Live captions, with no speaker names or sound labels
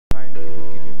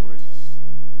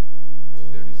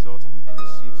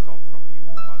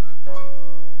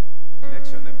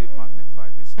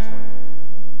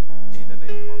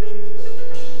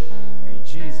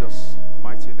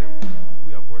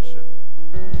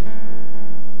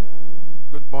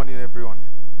Morning, everyone.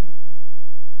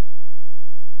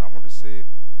 I want to say a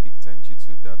big thank you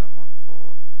to Dadamon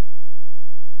for,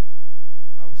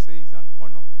 I would say it's an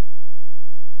honor.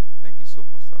 Thank you so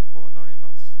much, sir, for honoring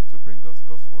us to bring us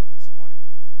God's word this morning.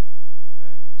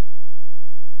 And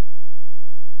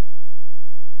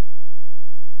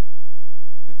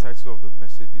the title of the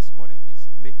message this morning is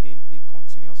Making a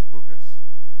Continuous Progress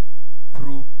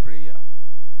Through Prayer.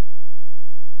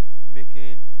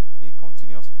 Making a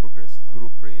continuous progress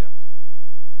through prayer.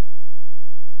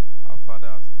 Our Father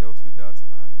has dealt with that,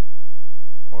 and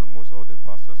almost all the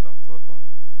pastors have taught on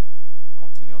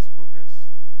continuous progress.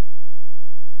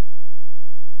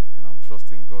 And I'm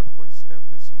trusting God for his help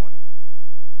this morning.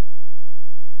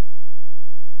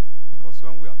 Because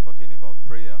when we are talking about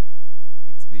prayer,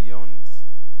 it's beyond,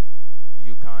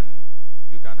 you can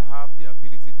have the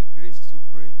ability, the grace to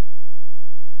pray,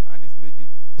 and it's made it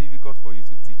difficult for you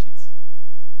to teach it.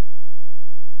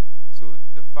 So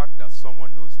the fact that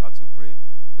someone knows how to pray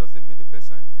doesn't mean the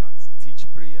person can teach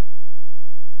prayer.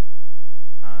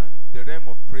 And the realm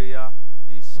of prayer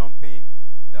is something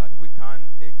that we can't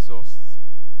exhaust.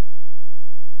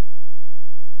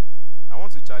 I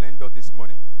want to challenge us this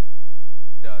morning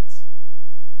that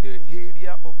the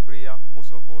area of prayer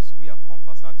most of us we are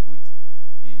conversant with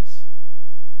is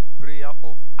prayer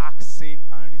of asking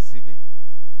and receiving.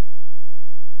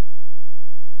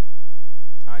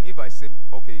 And if I say,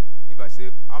 okay, if I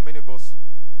say, how many of us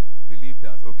believe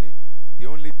that, okay, the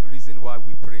only reason why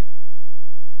we pray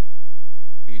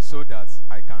is so that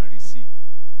I can receive?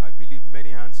 I believe many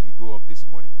hands will go up this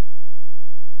morning.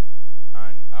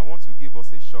 And I want to give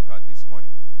us a shocker this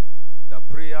morning. That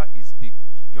prayer is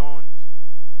beyond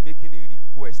making a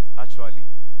request, actually.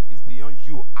 It's beyond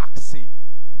you asking.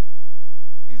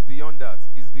 It's beyond that.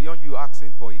 It's beyond you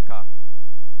asking for a car.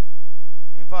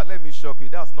 In fact, let me shock you.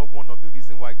 That's not one of the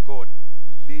reasons why God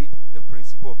laid the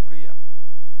principle of prayer.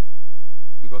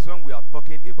 Because when we are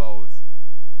talking about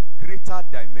greater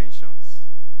dimensions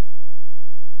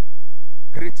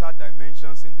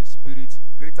in the spirit,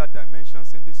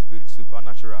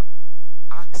 supernatural,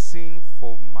 asking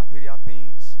for material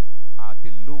things are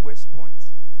the lowest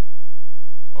point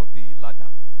of the ladder.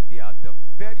 They are the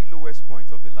very lowest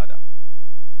point of the ladder.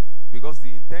 Because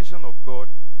the intention of God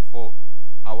for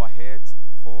our heads,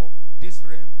 for this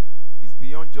realm, is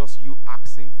beyond just you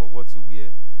asking for what to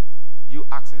wear, you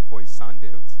asking for a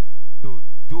sandals. So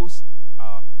those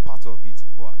are part of it,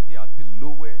 but they are the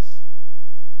lowest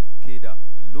cadre,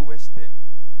 lowest step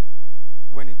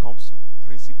when it comes to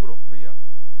principle of prayer.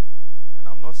 And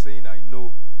I'm not saying I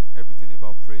know everything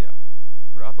about prayer,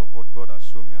 but out of what God has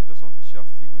shown me, I just want to share a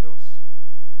few with us.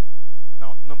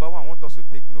 Now, number one, I want us to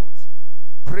take notes.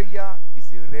 Prayer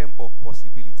is a realm of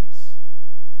possibilities,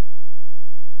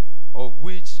 of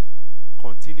which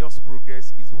continuous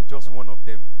progress is just one of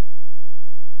them.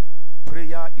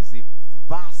 Prayer is a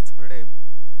vast realm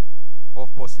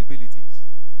of possibilities.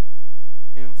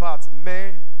 In fact,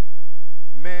 men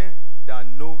that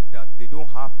know that they don't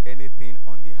have anything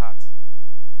on the heart,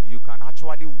 you can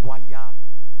actually wire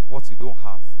what you don't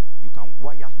have. You can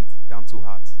wire it down to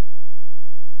heart.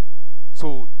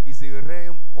 So it's a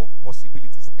realm of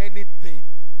possibilities. Anything.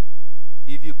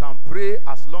 If you can pray,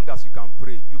 as long as you can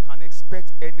pray, you can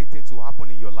expect anything to happen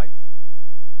in your life.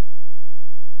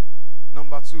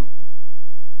 Number two,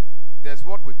 there's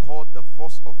what we call the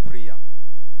force of prayer.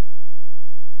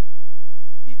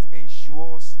 It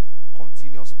ensures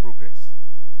continuous progress.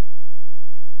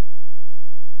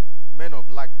 Men of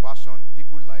like passion,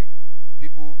 people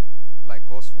like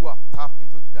us who have tapped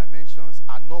into the dimensions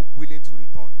are not willing to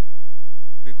return,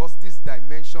 because this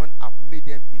dimension have made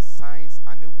them a sign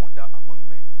and a wonder among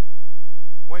men.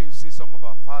 When you see some of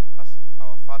our fathers,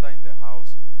 our father in the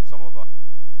house, some of our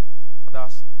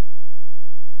fathers,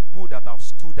 people that have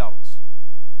stood out.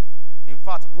 In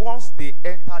fact, once they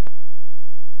entered,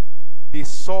 they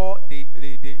saw, they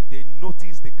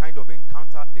noticed the kind of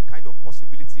encounter, the kind of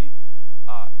possibility,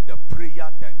 the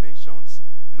prayer dimensions,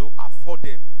 afford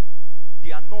them.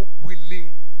 They are not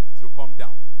willing to come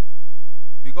down,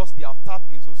 because they have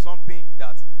tapped into something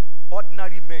that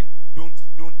ordinary men don't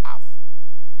have.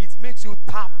 It makes you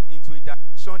tap into a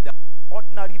dimension that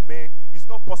ordinary men, is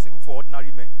not possible for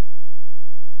ordinary men.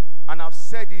 And I've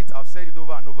said it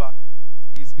over and over.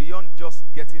 It's beyond just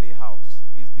getting a house.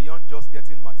 It's beyond just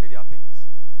getting material things.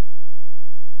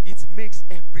 It makes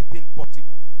everything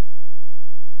possible.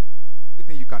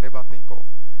 Everything you can ever think of.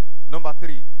 Number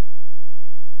three.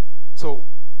 So,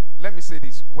 let me say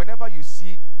this. Whenever you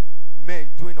see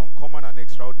men doing uncommon and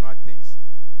extraordinary things,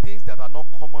 things that are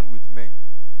not common with men,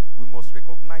 we must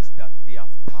recognize that they have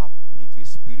tapped into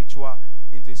spiritual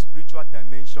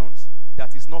dimensions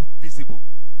that is not visible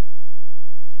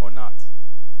on earth.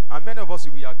 And many of us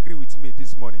will agree with me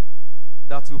this morning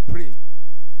that to pray.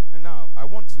 And now I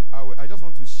just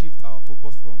want to shift our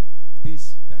focus from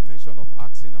this dimension of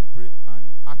asking and pray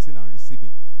and asking and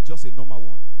receiving, just a normal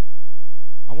one.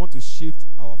 I want to shift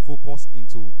our focus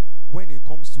into when it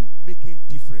comes to making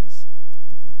difference.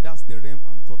 That's the realm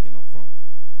I'm talking of from.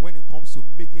 When it comes to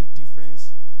making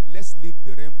difference, let's leave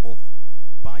the realm of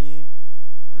buying,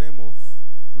 realm of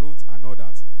clothes and all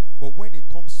that. But when it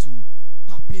comes to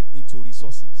tapping into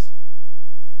resources,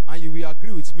 and you will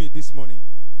agree with me this morning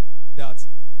that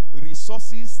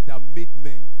resources that made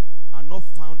men are not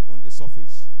found on the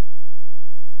surface.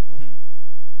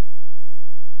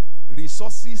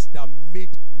 Resources that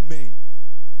made men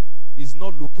is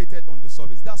not located on the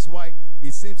surface. That's why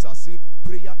it seems as if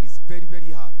prayer is very,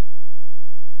 very hard.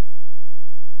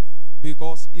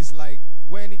 Because it's like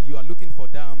when you are looking for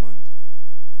diamond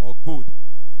or gold,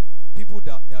 people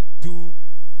that do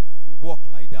work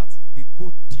like that, they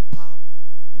go deeper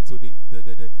into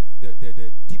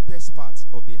the deepest parts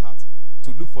of the heart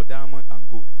to look for diamond and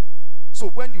gold. So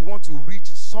when you want to reach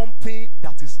something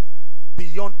that is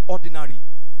beyond ordinary,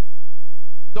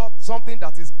 something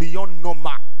that is beyond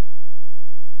normal,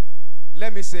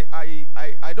 let me say,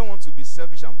 I don't want to be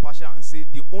selfish and partial and say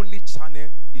the only channel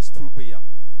is through prayer.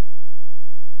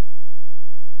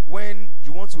 When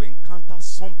you want to encounter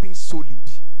something solid,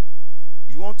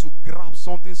 you want to grab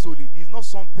something solid, it's not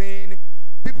something.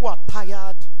 People are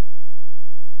tired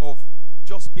of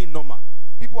just being normal.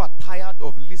 People are tired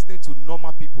of listening to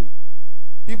normal people.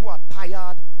 People are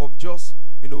tired of just,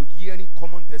 hearing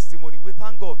common testimony. We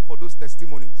thank God for those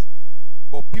testimonies.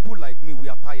 But people like me, we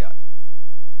are tired.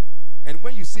 And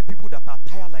when you see people that are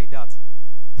tired like that,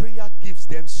 prayer gives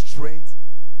them strength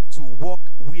to walk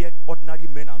where ordinary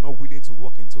men are not willing to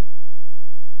walk into.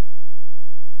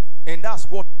 And that's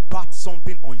what brought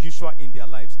something unusual in their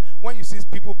lives. When you see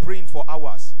people praying for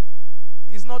hours,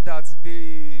 it's not that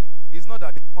they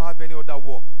don't have any other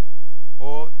work,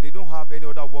 or they don't have any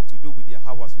other work to do with their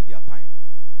hours, with their time.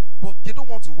 But they don't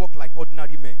want to work like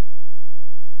ordinary men.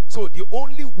 So the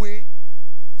only way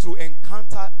to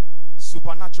encounter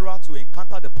supernatural, to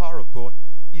encounter the power of God,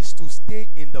 is to stay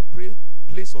in the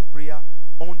place of prayer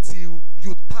until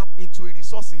you tap into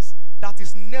resources that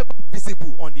is never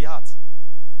visible on the heart.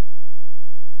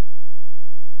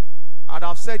 And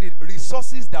I've said it,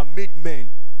 resources that made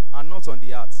men are not on the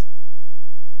heart.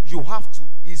 You have to,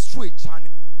 it's through a channel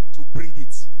to bring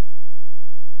it.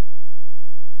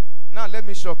 Now let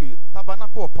me shock you.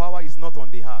 Tabernacle of power is not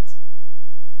on the heart.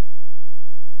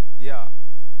 Yeah.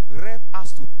 Rev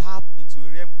has to tap into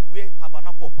a realm where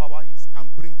tabernacle of power is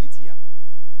and bring it here.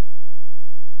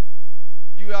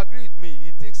 You agree with me?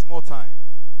 It takes more time.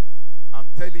 I'm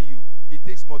telling you, it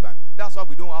takes more time. That's why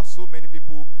we don't have so many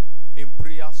people in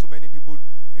prayer, so many people,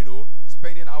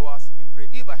 spending hours in prayer.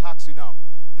 If I ask you now,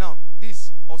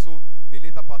 this also the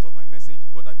later part of my message,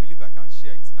 but I believe I can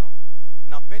share it now.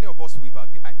 Now, many of us we've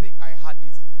agreed, I think I had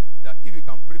it, that if you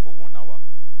can pray for 1 hour,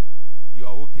 you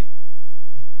are okay.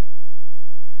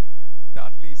 That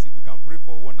at least if you can pray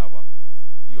for 1 hour,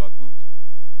 you are good.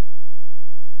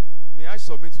 May I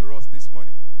submit to us this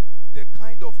morning, the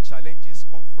kind of challenges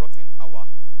confronting our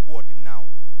world now,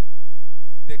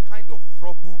 the kind of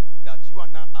trouble that you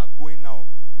and I are going now,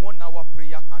 1 hour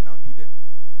prayer can undo them.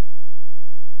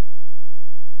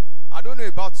 I don't know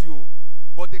about you,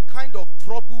 but the kind of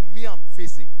trouble me I'm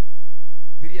facing,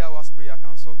 3 hours prayer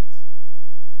can solve it.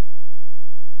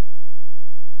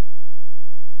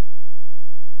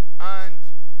 And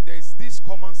there's this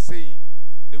common saying,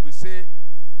 they will say,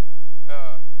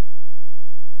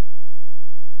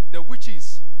 the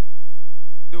witches,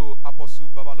 though Apostle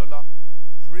Babalola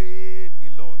prayed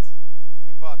a lot.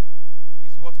 In fact,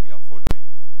 is what we are following.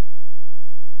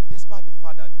 Despite the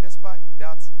fact that, despite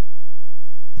that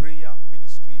prayer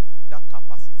ministry, that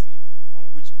capacity on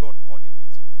which God called him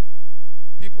into,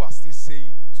 people are still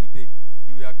saying today,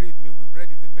 you will agree with me, we've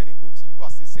read it in many books, people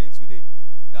are still saying today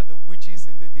that the witches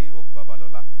in the day of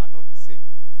Babalola are not the same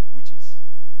witches.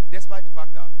 Despite the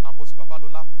fact that Apostle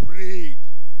Babalola prayed.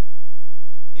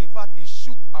 In fact, he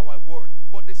shook our world,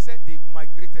 but they said they've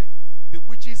migrated. The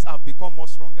witches have become more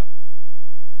stronger.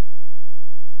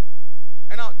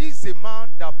 And now, this is a man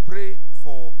that prayed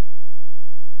for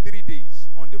 3 days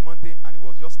on the mountain, and he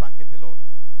was just thanking the Lord.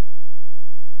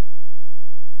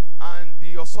 And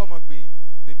the Osomagbe,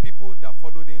 the people that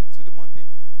followed him to the mountain,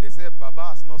 they said, Baba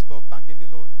has not stopped thanking the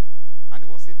Lord. And he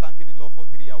was still thanking the Lord for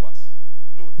 3 hours.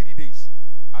 No, 3 days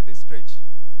at a stretch.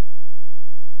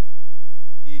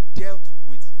 He dealt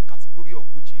with category of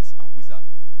witches and wizards.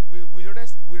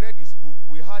 We read his book.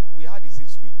 We had his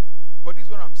history. But this is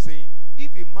what I'm saying.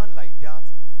 if a man like that,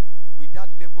 with that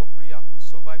level of prayer, could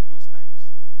survive those times,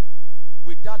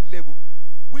 with that level,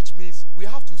 which means we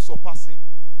have to surpass him.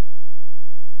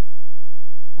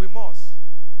 We must.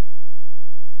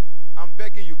 I'm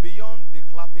begging you, beyond the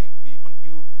clapping, beyond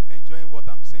you enjoying what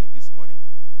I'm saying this morning,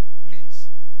 please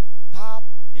tap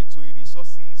into the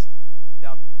resources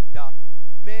that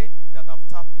men that have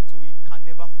tapped into it can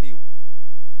never fail.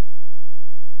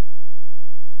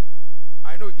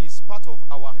 I know it's part of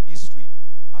our history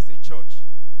as a church.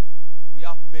 We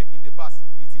have men in the past.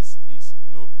 It is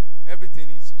everything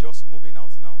is just moving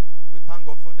out now. We thank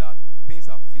God for that. Things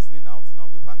are fizzling out now.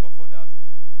 We thank God for that.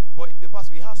 But in the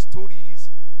past, we have stories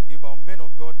about men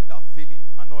of God that are failing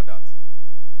and all that.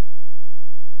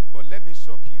 But let me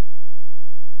shock you.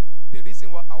 The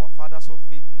reason why our fathers of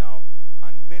faith now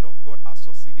and men of God are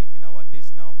succeeding in our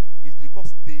days now is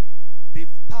because they've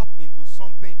tapped into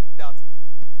something that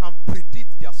can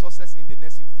predict their success in the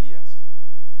next 50 years.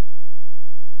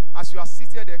 As you are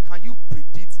seated there, can you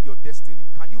predict your destiny?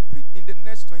 Can you in the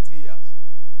next 20 years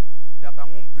that I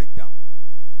won't break down?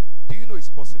 Do you know it's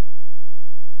possible?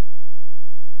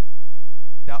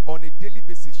 That on a daily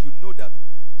basis, you know that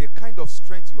the kind of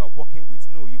strength you are working with,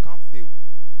 no, you can't fail.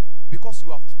 Because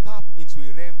you have tapped into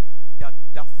a realm that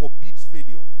forbids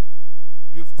failure.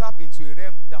 You've tapped into a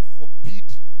realm that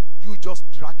forbids you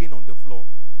just dragging on the floor.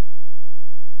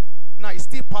 Now, it's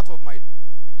still part of my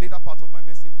later part of my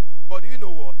message. But do you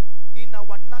know what? In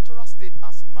our natural state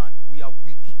as man, we are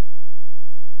weak.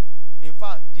 In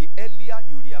fact, the earlier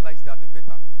you realize that, the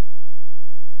better.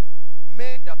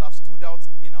 Men that have stood out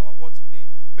in our world today,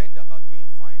 men that are doing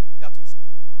fine, that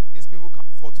these people can't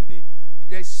afford today,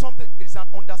 there is something, it is an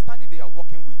understanding they are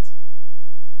working with.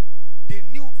 They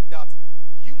knew that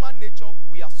human nature,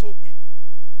 we are so weak.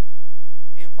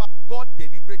 In fact, God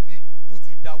deliberately put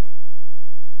it that way.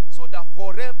 So that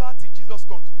forever till Jesus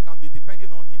comes, we can be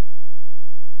depending on him.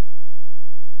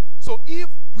 So if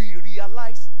we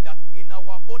realize that in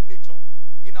our own nature,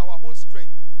 in our own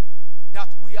strength,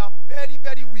 that we are very,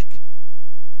 very weak,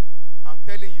 I'm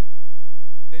telling you,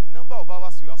 the number of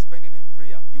hours you are spending in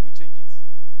prayer, you will change it.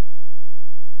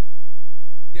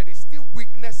 There is still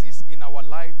weaknesses in our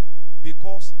life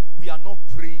because we are not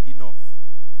praying enough.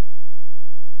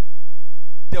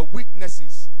 The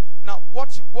weaknesses. Now,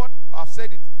 what I've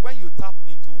said it, when you tap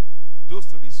into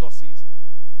those resources,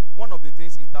 one of the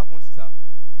things it happens is that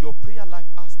your prayer life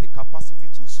has the capacity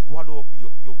to swallow up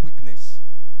your weakness.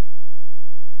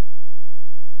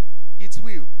 It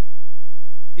will.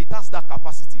 It has that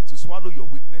capacity to swallow your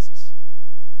weaknesses.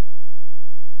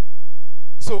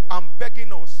 So I'm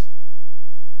begging us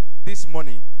this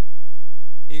morning,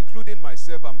 including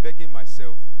myself, I'm begging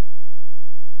myself.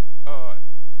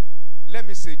 Let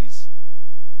me say this.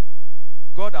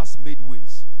 God has made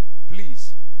ways.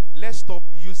 Please, let's stop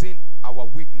using our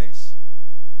weakness.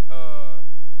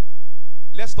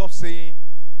 Let's stop saying,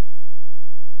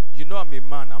 you know, I'm a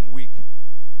man, I'm weak.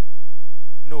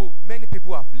 No, many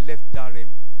people have left that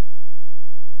realm.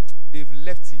 They've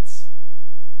left it.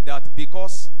 That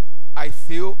because I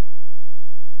fail,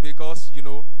 because, you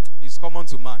know, it's common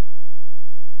to man.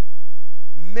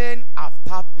 Men have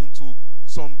tapped into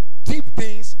some deep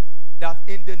things that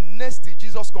in the next till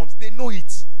Jesus comes, they know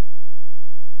it.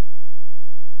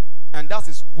 And that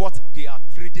is what they are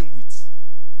trading with.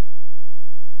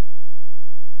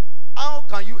 How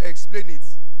can you explain it?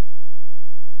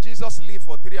 Jesus lived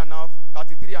for 33 and a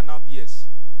half years.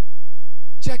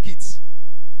 Check it.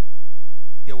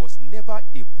 There was never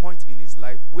a point in his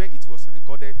life where it was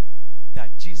recorded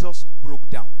that Jesus broke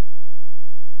down.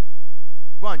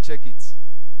 Go and check it.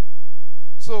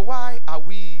 So why are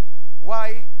we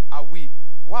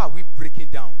breaking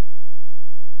down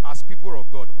as people of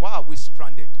God? Why are we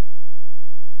stranded?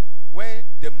 When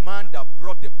the man that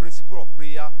brought the principle of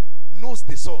prayer knows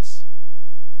the source.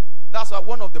 That's why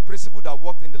one of the principles that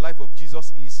worked in the life of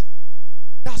Jesus is,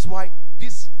 that's why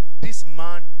this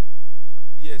man,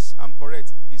 yes, I'm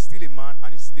correct, he's still a man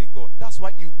and he's still a God. That's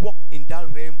why he walked in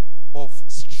that realm of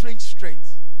strange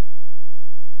strength.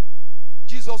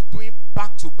 Jesus doing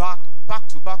back-to-back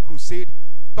crusade,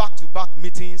 back-to-back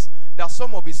meetings, that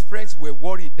some of his friends were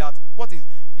worried that,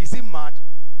 is he mad?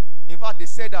 In fact, they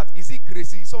said that, is he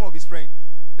crazy? Some of his friends,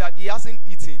 that he hasn't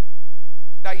eaten,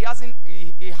 that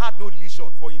he had no leisure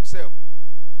for himself.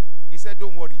 He said,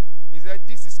 don't worry. He said,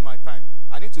 this is my time.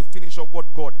 I need to finish up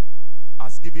what God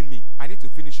has given me. I need to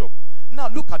finish up. Now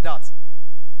look at that.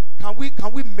 Can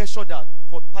we measure that?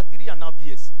 For 33.5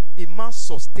 years, a man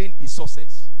sustained his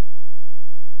success.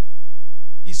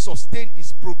 He sustained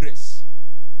his progress.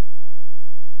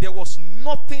 There was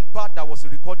nothing bad that was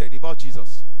recorded about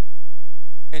Jesus.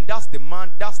 And that's the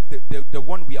man, that's the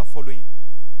one we are following.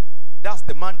 That's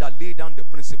the man that laid down the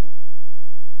principle.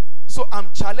 So I'm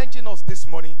challenging us this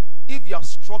morning. If you are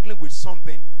struggling with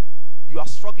something,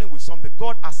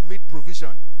 God has made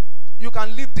provision. You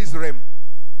can leave this realm.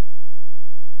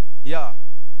 Yeah.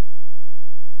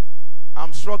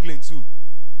 I'm struggling too.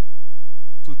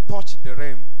 To touch the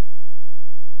realm.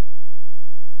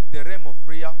 The realm of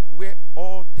prayer where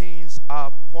all things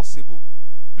are possible.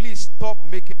 Please stop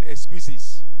making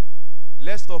excuses.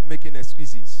 Let's stop making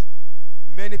excuses.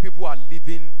 Many people are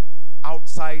living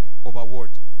outside of our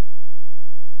word.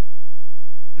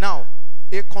 Now,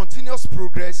 a continuous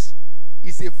progress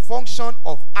is a function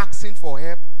of asking for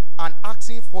help and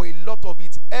asking for a lot of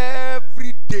it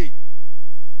every day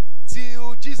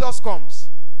till Jesus comes.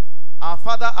 Our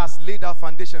Father has laid our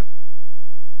foundation.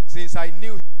 Since I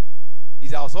knew him, he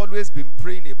has always been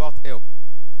praying about help.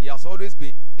 He has always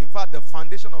been, in fact, the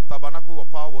foundation of Tabernacle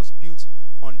of Power was built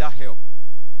on that help.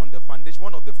 On the foundation,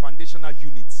 one of the foundational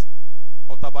units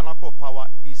of Tabernacle of Power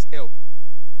is help.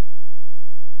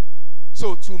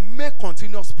 So to make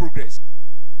continuous progress,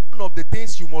 one of the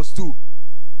things you must do,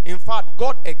 in fact,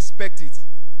 God expects it,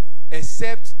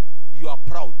 except you are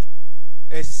proud,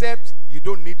 except you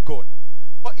don't need God.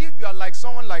 But if you are like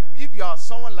someone like, if you are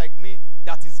someone like me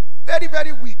that is very,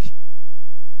 very weak,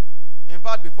 in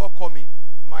fact, before coming,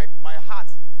 my heart,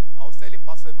 I was telling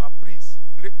Pastor Emma, please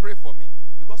pray for me,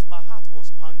 because my heart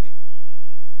was pounding.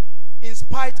 In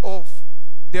spite of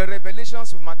the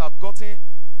revelations we might have gotten,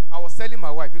 I was telling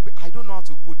my wife, I don't know how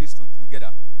to put this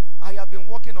together. I have been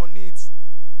working on it.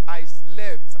 I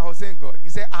slept. I was saying, God. He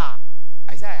said, I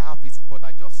said, I have it, but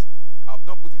I have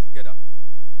not put it together.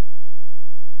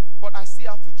 But I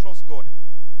still have to trust God.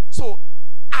 So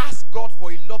ask God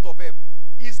for a lot of help.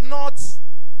 It's not,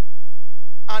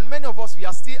 and many of us, we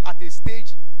are still at a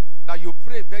stage that you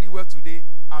pray very well today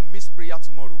and miss prayer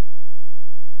tomorrow.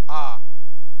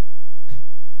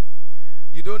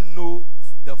 You don't know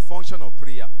the function of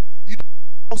prayer. You don't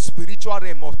know how spiritual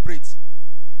realm operates.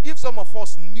 If some of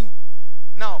us knew.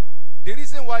 Now, the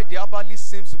reason why the herbalist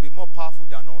seems to be more powerful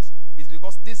than us is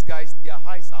because these guys, their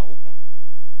eyes are open.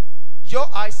 Your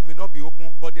eyes may not be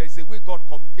open, but there is a way God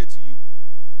communicates to you.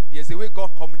 There is a way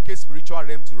God communicates spiritual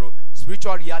realm to us,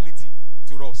 spiritual reality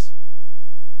to us.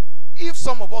 If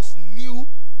some of us knew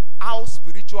how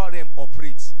spiritual realm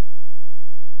operates,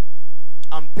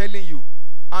 I'm telling you,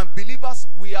 and believers,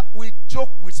 we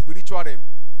joke with spiritual realm.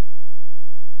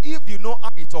 If you know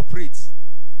how it operates,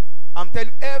 I'm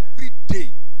telling you, every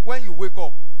day when you wake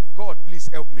up, God, please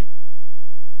help me.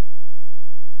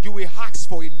 You will ask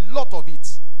for a lot of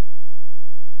it.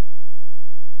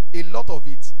 A lot of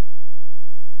it.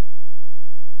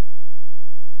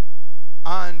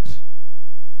 And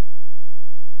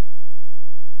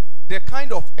the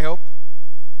kind of help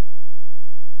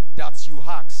that you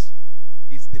ask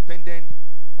is dependent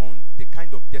on the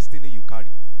kind of destiny you carry.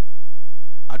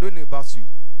 I don't know about you.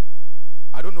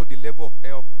 I don't know the level of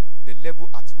help, the level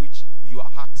at which you are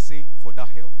asking for that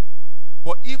help.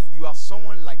 But if you are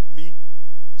someone like me,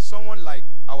 someone like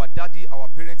our daddy, our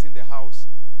parents in the house,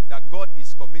 that God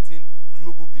is committing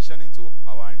global vision into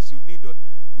our hands,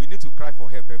 we need to cry for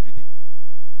help every day.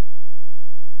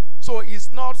 So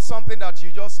it's not something that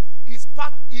you just, it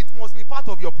must be part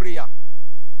of your prayer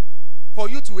for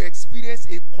you to experience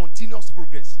a continuous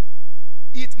progress.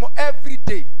 Every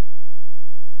day.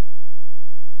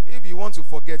 If you want to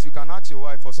forget, you can ask your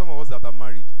wife, for some of us that are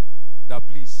married, that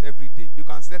please, every day, you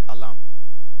can set alarm.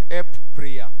 Help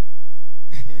prayer.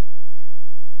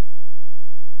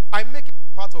 I make it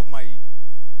part of my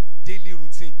daily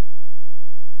routine.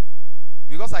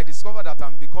 Because I discovered that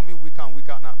I'm becoming weaker and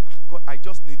weaker. Now, God, I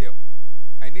just need help.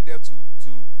 I need help to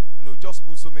just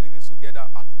put so many things together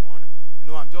at one.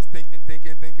 I'm just thinking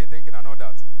and all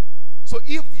that. So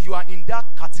if you are in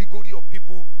that category of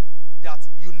people that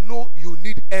you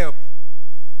need help,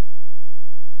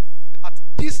 that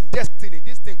this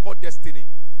thing called destiny,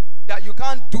 that you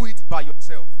can't do it by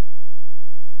yourself,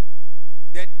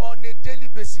 then on a daily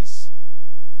basis,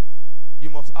 you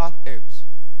must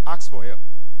ask for help.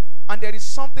 And there is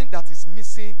something that is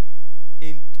missing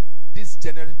in this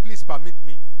generation. Please permit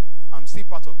me. I'm still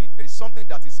part of it. There is something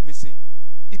that is missing.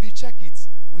 If you check it,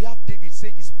 we have David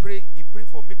say he prayed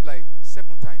for maybe like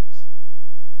 7 times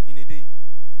in a day.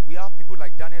 We have people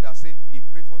like Daniel that say he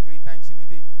prayed for 3 times in a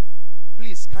day.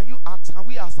 Please, can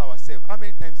we ask ourselves, how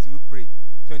many times do you pray?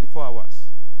 24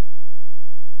 hours.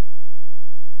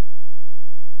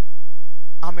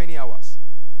 How many hours?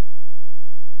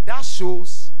 That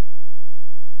shows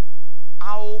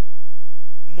how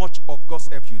much of God's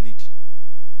help you need.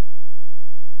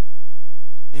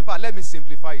 In fact, let me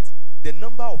simplify it. the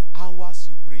number of hours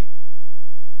you pray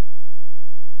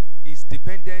is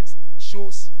dependent,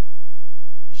 shows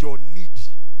your need,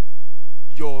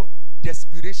 your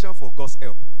desperation for God's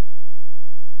help.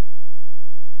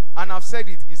 And I've said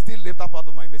it, it's still later part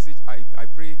of my message. I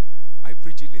preach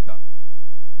it later.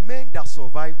 Men that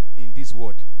survive in this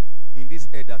world, in this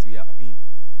earth that we are in,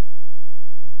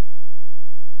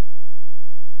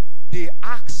 they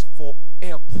ask for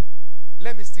help.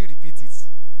 Let me still repeat it.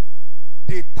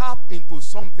 They tap into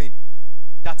something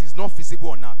that is not feasible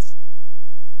on earth.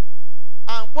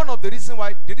 And one of the reasons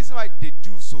why they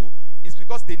do so is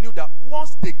because they knew that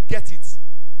once they get it,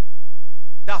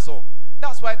 that's all.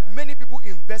 That's why many people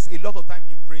invest a lot of time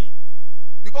in praying.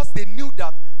 Because they knew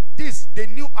that they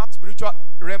knew how spiritual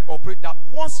realm operate, that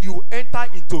once you enter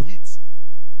into it,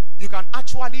 you can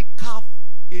actually carve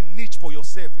a niche for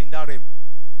yourself in that realm.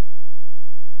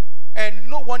 And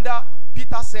no wonder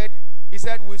Peter said, he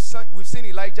said, we've seen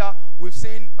Elijah, we've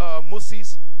seen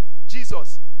Moses,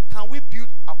 Jesus. Can we build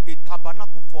a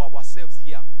tabernacle for ourselves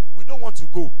here? We don't want to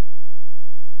go.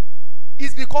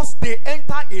 It's because they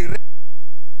enter a realm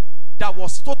that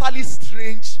was totally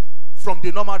strange from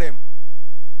the normal realm.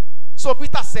 So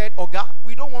Peter said, Oga,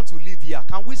 we don't want to live here.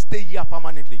 Can we stay here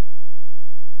permanently?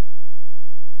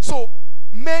 So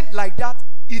men like that,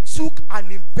 it took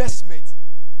an investment.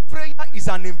 Prayer is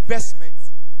an investment.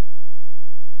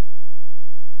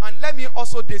 And let me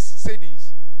also say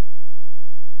this,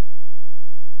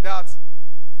 that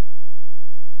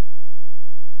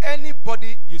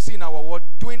anybody you see in our world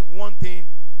doing one thing,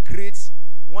 great,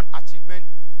 one achievement,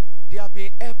 they are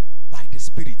being helped by the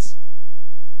Spirit.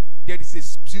 There is a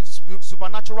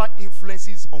supernatural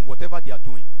influences on whatever they are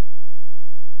doing.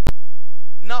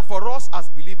 Now for us as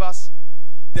believers,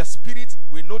 the Spirit,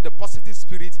 we know the positive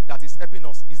Spirit that is helping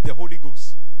us is the Holy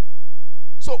Ghost.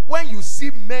 So when you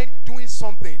see men doing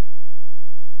something,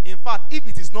 in fact, if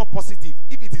it is not positive,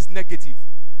 if it is negative,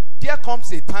 there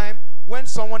comes a time when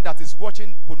someone that is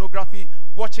watching pornography,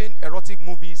 watching erotic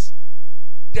movies,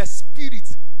 the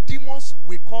spirit, demons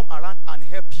will come around and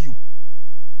help you.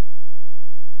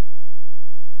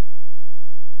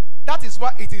 That is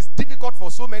why it is difficult for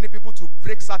so many people to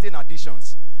break certain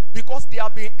addictions, because they are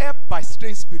being helped by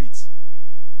strange spirits.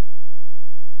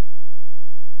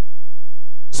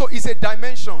 So it's a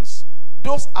dimensions.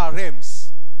 Those are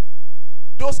realms.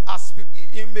 Those are,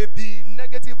 it may be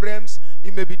negative realms,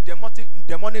 it may be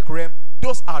demonic realm.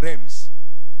 Those are realms.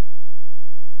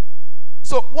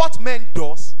 So what men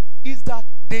does is that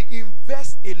they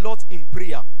invest a lot in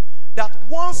prayer. That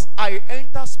once I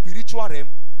enter spiritual realm,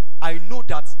 I know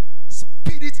that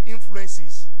spirit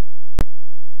influences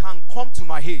can come to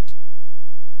my head.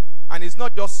 And it's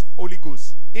not just Holy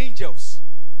Ghost. Angels,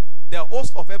 the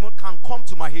host of heaven, can come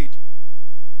to my head.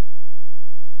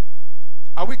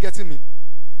 Are we getting me?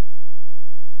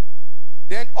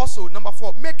 Then also, number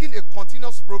 4, making a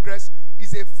continuous progress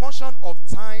is a function of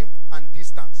time and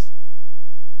distance.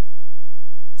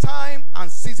 Time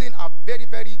and season are very,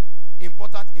 very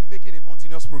important in making a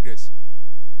continuous progress.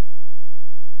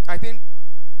 I think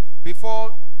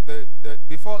before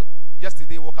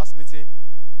yesterday workers meeting,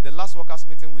 the last workers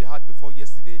meeting we had before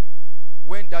yesterday,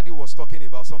 when Daddy was talking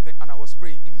about something and I was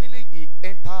praying, immediately he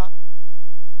entered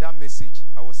that message.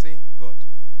 I was saying, God,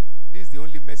 this is the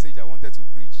only message I wanted to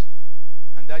preach.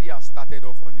 And Daddy has started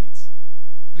off on it.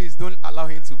 Please don't allow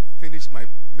him to finish my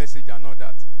message and all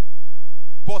that.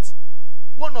 But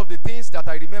one of the things that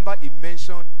I remember he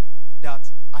mentioned,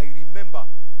 that I remember,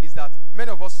 is that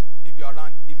many of us, if you're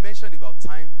around, he mentioned about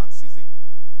time and season.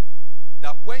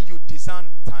 That when you discern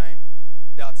time,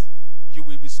 that you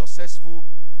will be successful,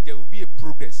 there will be a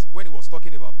progress. When he was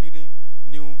talking about building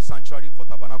new sanctuary for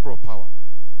Tabernacle of Power.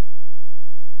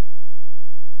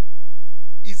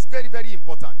 It's very, very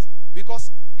important.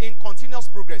 Because in continuous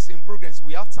progress,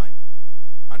 we have time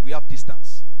and we have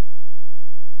distance.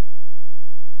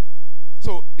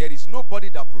 So there is nobody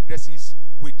that progresses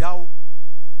without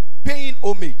paying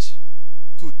homage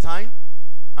to time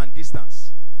and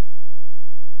distance.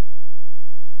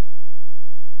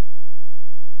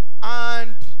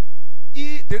 And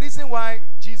the reason why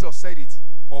Jesus said it,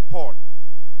 or Paul,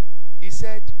 he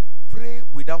said, pray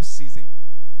without ceasing.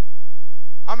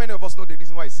 How many of us know the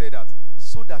reason why he said that?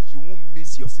 So that you won't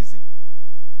miss your season.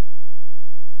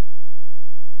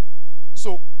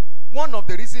 So, one of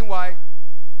the reasons why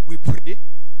we pray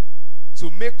to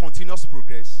make continuous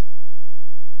progress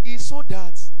is so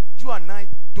that you and I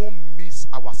don't miss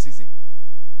our season.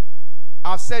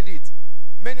 I've said it.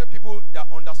 Many people that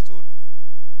understood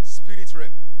spirit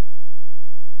realm.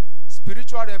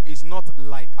 Spiritual realm is not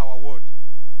like our world.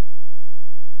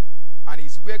 And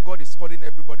it's where God is calling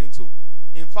everybody into.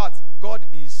 In fact, God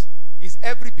is is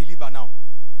every believer now.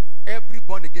 Every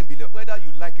born again believer, whether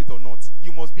you like it or not,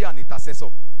 you must be an intercessor.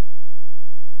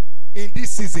 In this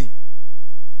season,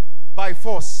 by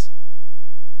force.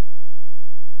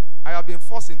 I have been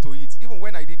forced into it, even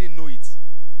when I didn't know it,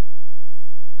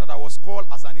 that I was called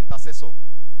as an intercessor.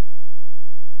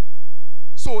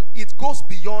 So it goes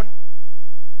beyond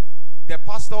the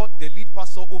pastor, the lead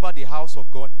pastor over the house of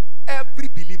God. Every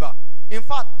believer. In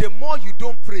fact, the more you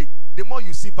don't pray, the more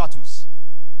you see battles.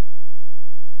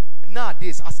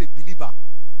 Nowadays, as a believer,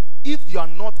 if you are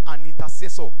not an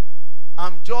intercessor,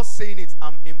 I'm just saying it,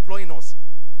 I'm employing us,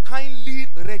 kindly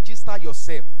register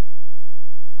yourself.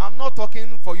 I'm not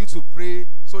talking for you to pray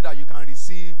so that you can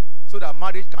receive, so that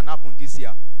marriage can happen this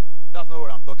year. That's not what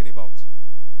I'm talking about.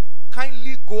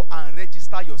 Kindly go and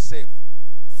register yourself.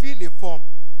 Fill a form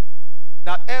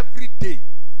that every day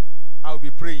I will be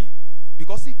praying.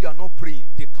 Because if you are not praying,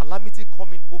 the calamity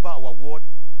coming over our world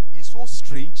is so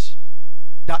strange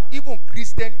that even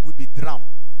Christians will be drowned.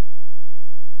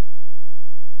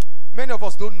 Many of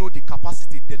us don't know the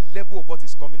capacity, the level of what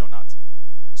is coming on earth.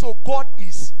 So God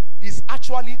is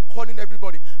actually calling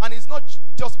everybody. And it's not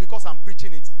just because I'm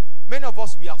preaching it. Many of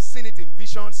us, we have seen it in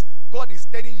visions. God is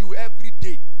telling you every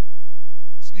day.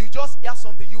 So you just hear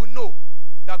something, you know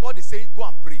that God is saying, go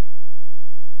and pray.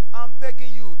 I'm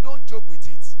begging you, don't joke with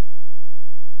it.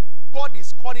 God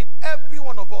is calling every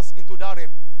one of us into that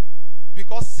realm.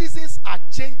 Because seasons are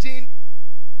changing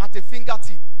at a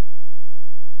fingertip.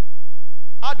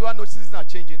 How do I know seasons are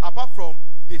changing? Apart from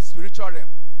the spiritual realm,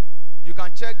 you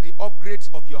can check the upgrades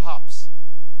of your apps.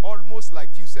 Almost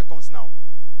like few seconds now.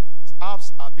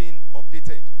 Apps are being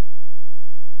updated.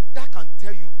 That can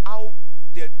tell you how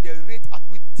the rate at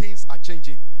which things are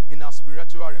changing in our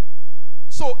spiritual realm.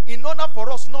 So in order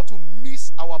for us not to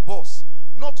miss our boss,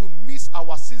 not to miss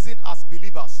our season as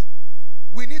believers,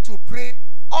 we need to pray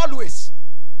always.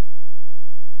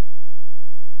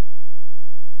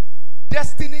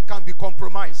 Destiny can be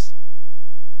compromised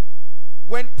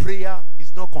when prayer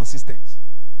is not consistent.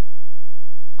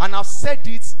 And I've said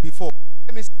it before.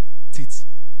 Let me say it.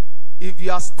 If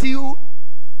you are still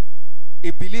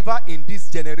a believer in this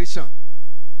generation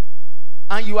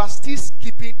and you are still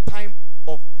skipping time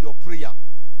of your prayer,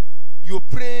 you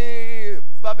pray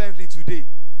fervently today,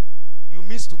 you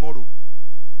miss tomorrow.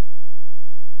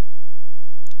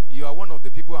 You are one of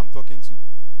the people I'm talking to.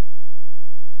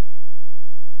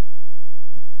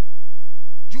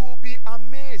 You will be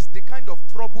amazed the kind of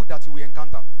trouble that you will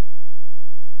encounter.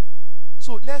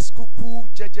 So let's cuckoo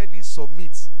jejely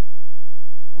submit.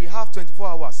 We have 24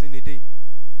 hours in a day.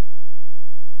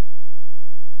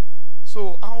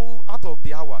 So out of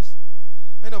the hours,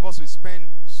 many of us will spend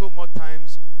so much time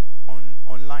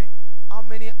online. How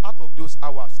many out of those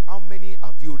hours, how many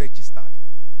have you registered?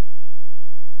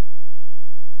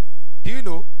 Do you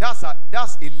know that's a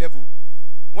level?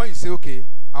 When you say, okay,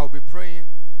 I'll be praying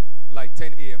like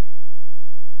 10 a.m.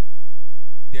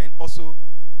 Then also,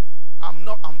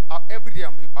 every day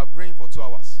I'm praying for 2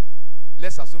 hours.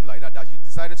 Let's assume like that you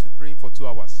decided to pray for 2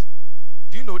 hours.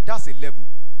 Do you know that's a level?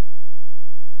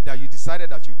 That you decided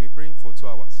that you'll be praying for 2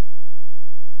 hours.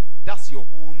 That's your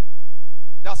own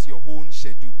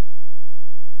schedule.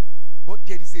 But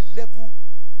there is a level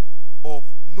of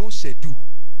no schedule.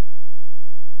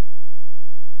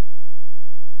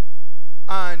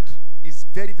 And it's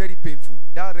very, very painful.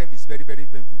 That realm is very, very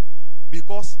painful.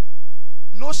 Because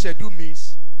no schedule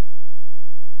means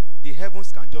the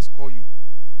heavens can just call you.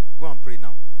 Go and pray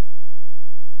now.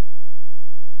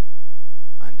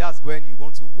 And that's when you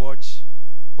want to watch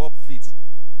Bob Fit.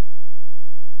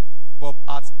 Bob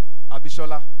at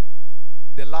Abishola,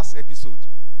 the last episode.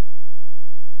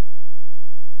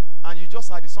 And you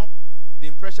just had the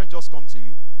impression just come to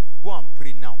you. Go and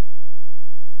pray now.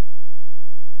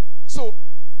 So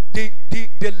the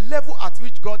level at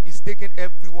which God is taking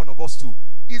every one of us to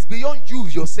is beyond you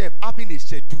yourself having a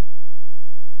schedule,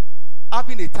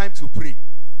 having a time to pray.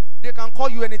 They can call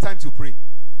you anytime to pray,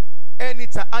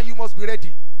 anytime, and you must be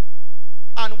ready.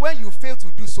 And when you fail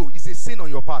to do so, it's a sin on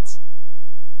your part,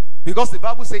 because the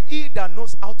Bible says, "He that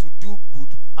knows how to do good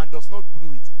and does not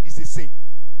do it is a sin."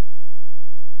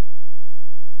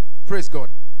 Praise God.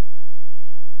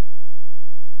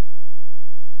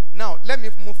 Now let me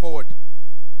move forward.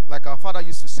 Like our father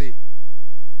used to say.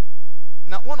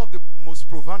 Now, one of the most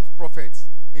profound prophets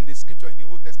in the scripture in the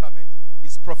Old Testament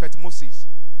is Prophet Moses.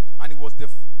 And he was the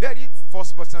very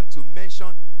first person to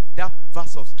mention that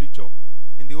verse of scripture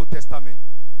in the Old Testament.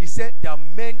 He said that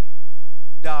men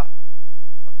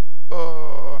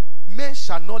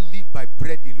shall not live by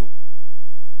bread alone.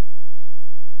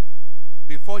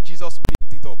 Before Jesus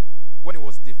picked it up, when he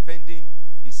was defending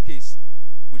his case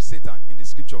with Satan in the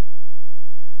scripture.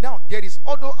 Now, there is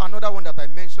another one that I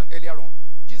mentioned earlier on.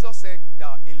 Jesus said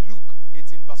that in Luke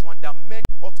 18 verse 1, that men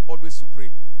ought always to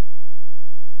pray.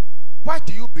 Why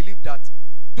do you believe that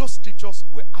those scriptures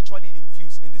were actually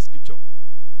infused in the scripture?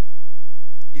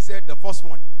 He said, the first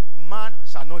one, man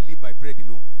shall not live by bread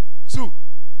alone. 2,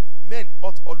 men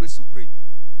ought always to pray.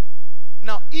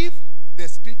 Now, if the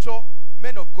scripture,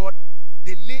 men of God,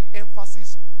 they lay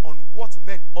emphasis on what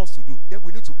men ought to do, then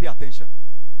we need to pay attention.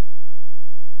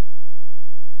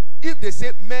 If they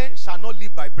say men shall not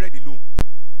live by bread alone,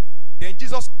 then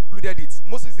Jesus concluded it.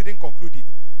 Moses didn't conclude it.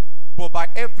 But by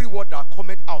every word that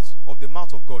cometh out of the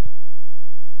mouth of God.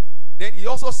 Then he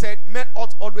also said men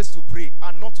ought always to pray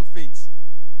and not to faint.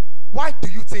 Why do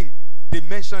you think they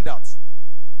mentioned that?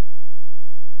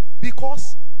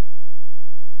 Because,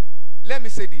 let me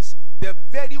say this, the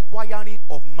very wiring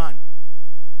of man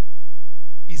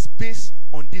is based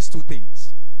on these two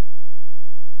things.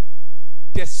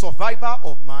 The survival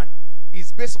of man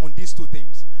is based on these two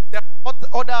things. There are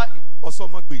other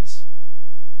awesomer ways.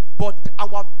 But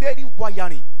our very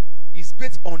wiring is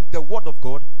based on the word of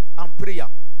God and prayer.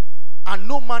 And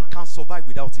no man can survive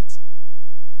without it.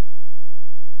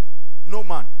 No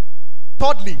man.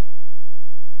 Thirdly,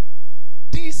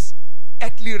 this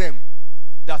earthly realm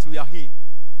that we are in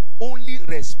only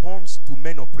responds to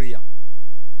men of prayer.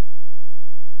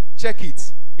 Check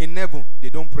it. In heaven, they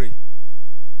don't pray.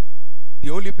 The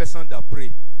only person that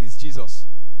pray is Jesus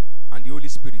and the Holy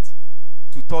Spirit,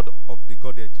 2/3 of the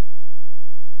Godhead.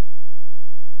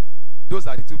 Those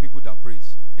are the two people that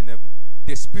praise in heaven.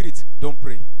 The Spirit don't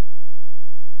pray.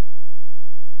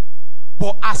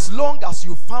 But as long as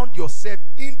you found yourself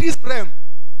in this realm,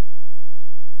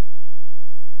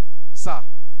 sir,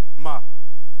 ma,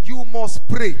 you must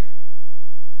pray.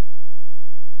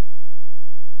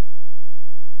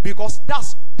 Because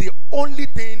that's the only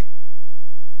thing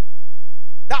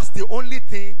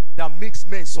that makes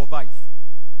men survive.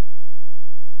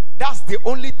 That's the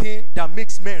only thing that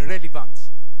makes men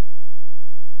relevant.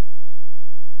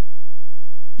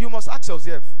 You must ask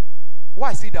yourself,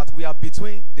 why is it that we are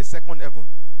between the second heaven?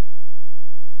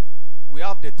 We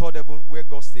have the third heaven where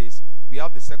God stays. We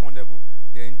have the second heaven,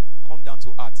 then come down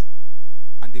to earth.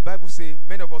 And the Bible says,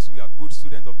 many of us, we are good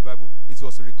students of the Bible. It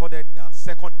was recorded that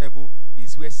second heaven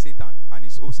is where Satan and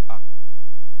his hosts are.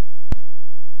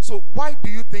 So why do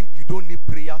you think you don't need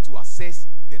prayer to access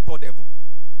the third heaven?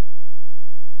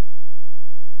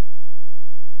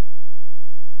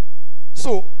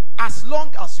 So as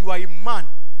long as you are a man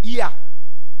here,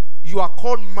 you are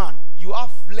called man, you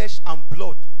have flesh and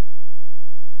blood.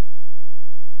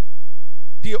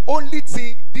 The only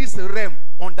thing this realm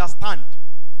understand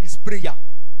is prayer.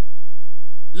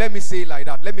 Let me say it like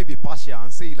that. Let me be partial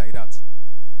and say it like that.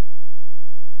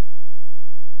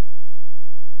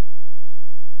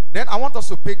 Then I want us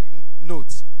to take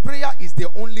notes. Prayer is the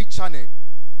only channel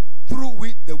through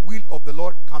which the will of the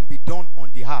Lord can be done on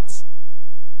the heart.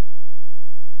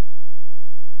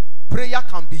 Prayer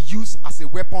can be used as a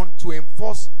weapon to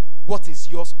enforce what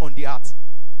is yours on the heart.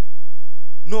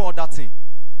 No other thing.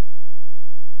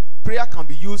 Prayer can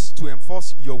be used to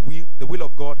enforce your will, the will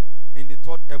of God, in the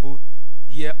third heaven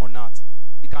here on earth.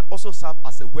 It can also serve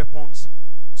as a weapon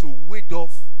to ward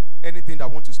off anything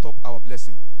that wants to stop our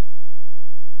blessing.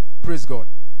 Praise God.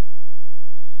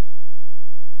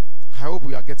 I hope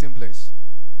we are getting blessed.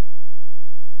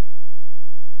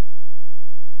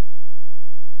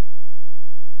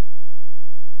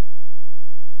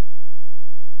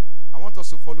 I want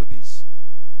us to follow this.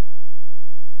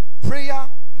 Prayer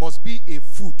must be a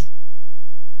food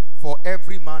for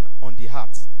every man on the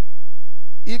heart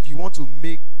if you want to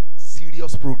make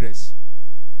serious progress.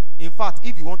 In fact,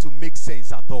 if you want to make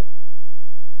sense at all.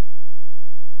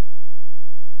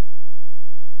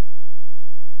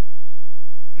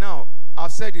 Now,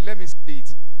 I've said it, let me say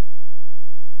it.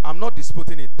 I'm not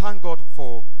disputing it. Thank God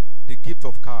for the gift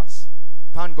of cars.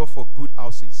 Thank God for good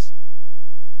houses.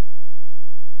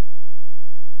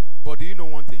 But do you know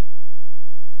one thing?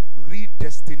 Real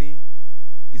destiny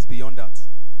is beyond that.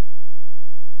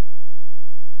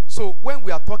 So when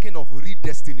we are talking of real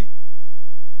destiny,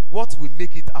 what will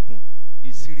make it happen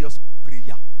is serious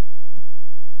prayer.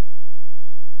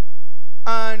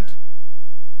 And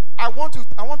I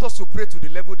want us to pray to the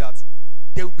level that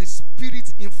there will be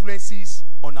spirit influences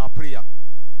on our prayer.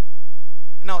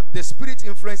 Now, the spirit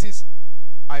influences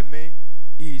I mean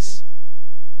is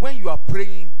when you are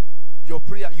praying, your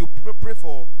prayer, you pray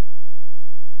for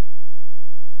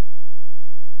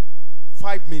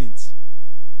 5 minutes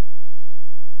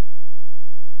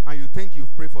and you think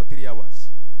you've prayed for 3 hours.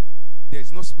 There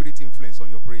is no spirit influence on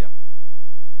your prayer.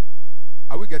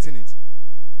 Are we getting it?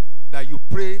 That you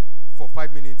pray for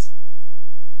 5 minutes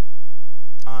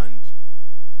and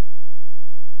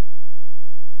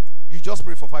you just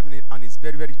pray for 5 minutes and it's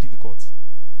very, very difficult.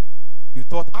 You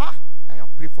thought, I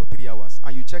have prayed for 3 hours,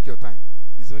 and you check your time.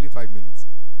 It's only 5 minutes.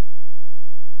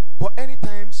 But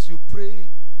anytime you pray,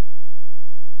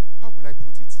 how will I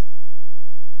put it?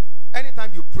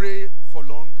 Anytime you pray for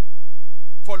long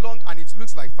and it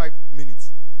looks like 5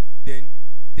 minutes, then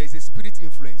there's a spirit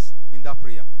influence in that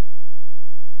prayer.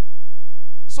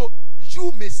 So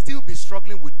you may still be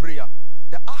struggling with prayer.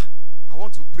 That, I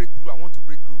want to break through, I want to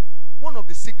break through. One of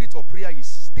the secrets of prayer is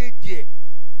stay there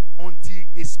until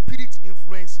a spirit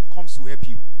influence comes to help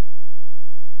you.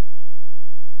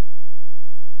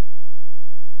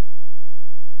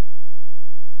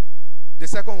 The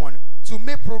second one, to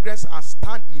make progress and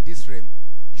stand in this realm,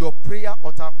 your prayer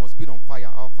altar must be on fire.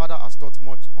 Our Father has taught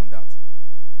much on that.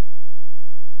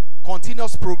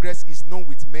 Continuous progress is known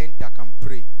with men that can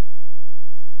pray.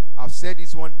 I've said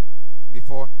this one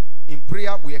before. In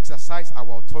prayer, we exercise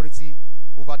our authority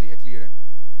over the earthly realm.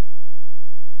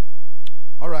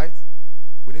 All right,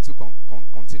 we need to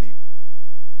continue.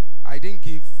 I didn't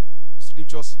give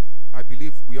scriptures. I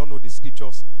believe we all know the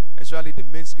scriptures. Actually, the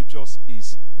main scriptures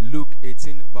is Luke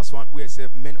 18 verse 1, where it says,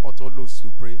 men ought always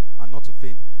to pray and not to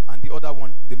faint. And the other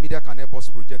one, the media can help us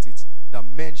project it, that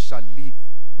men shall live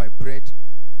by bread,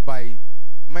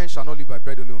 men shall not live by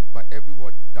bread alone, by every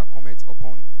word that cometh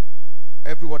upon,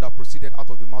 every word that proceeded out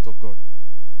of the mouth of God.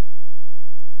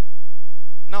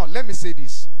 Now, let me say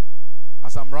this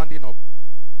as I'm rounding up.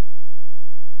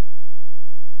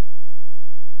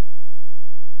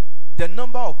 The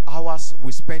number of hours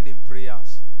we spend in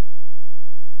prayers.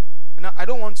 Now, I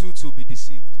don't want you to be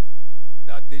deceived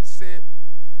that they say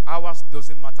hours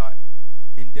doesn't matter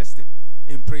in destiny,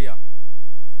 in prayer.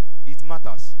 It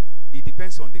matters. It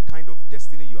depends on the kind of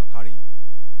destiny you are carrying.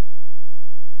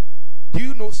 Do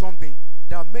you know something?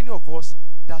 There are many of us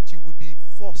that you will be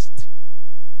forced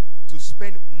to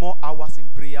spend more hours in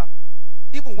prayer,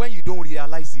 even when you don't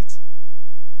realize it.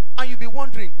 And you'll be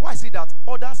wondering, why is it that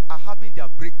others are having their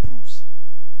breakthroughs?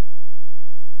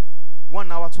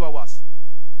 1 hour, 2 hours.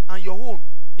 And your own,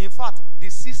 in fact, the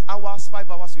 6 hours,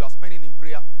 5 hours you are spending in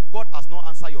prayer, God has not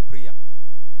answered your prayer.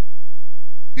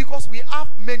 Because we have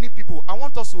many people. I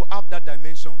want us to have that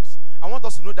dimensions. I want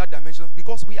us to know that dimensions,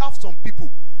 because we have some people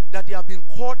that they have been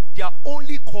called, their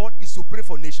only call is to pray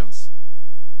for nations.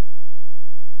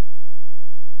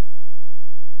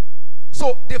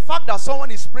 So the fact that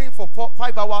someone is praying for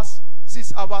 5 hours,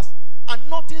 6 hours, and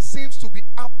nothing seems to be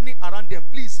happening around them,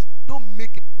 please don't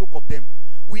make a joke of them.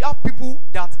 We have people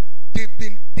that they've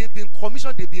been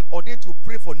commissioned, they've been ordained to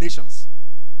pray for nations,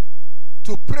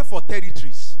 to pray for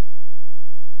territories.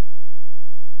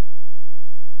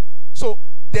 So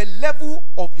the level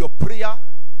of your prayer,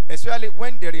 especially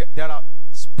when there are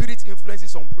spirit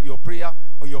influences on your prayer,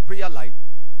 on your prayer life,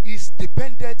 is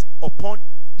dependent upon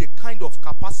the kind of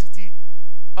capacity,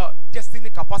 destiny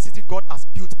capacity God has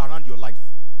built around your life.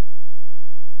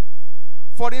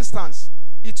 For instance,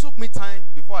 it took me time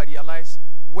before I realized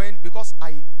because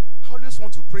I always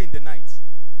want to pray in the night,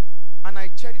 and I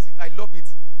cherish it, I love it.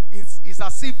 It's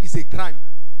as if it's a crime.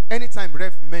 Anytime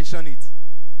Rev mention it,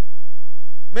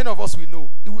 many of us will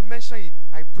know. He will mention it.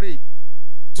 I prayed.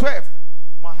 12,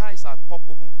 my eyes are pop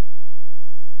open.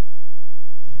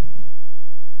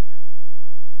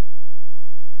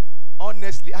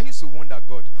 Honestly, I used to wonder,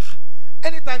 God,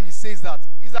 anytime he says that,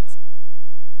 is that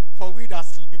for we that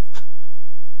sleep?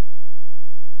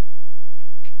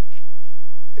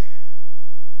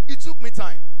 It took me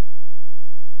time.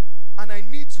 And I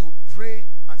need to pray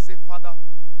and say, Father,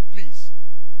 please.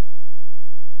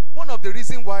 One of the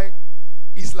reasons why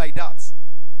it's like that,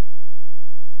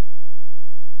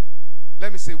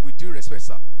 let me say with due respect,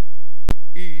 sir,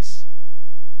 is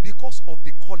because of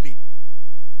the calling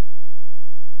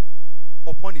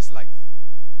upon his life.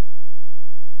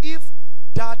 If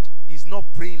dad is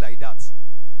not praying like that,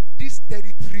 this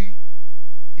territory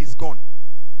is gone.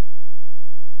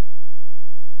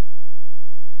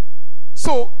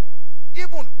 So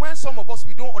even when some of us,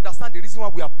 we don't understand the reason why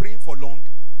we are praying for long,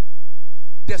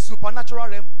 the supernatural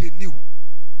realm, they knew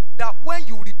that when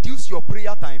you reduce your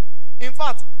prayer time, in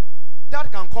fact,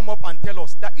 dad can come up and tell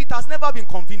us that it has never been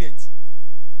convenient.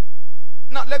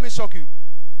 Now let me shock you.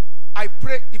 I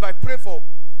pray, if I pray for,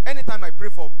 anytime I pray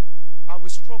for, I will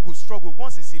struggle.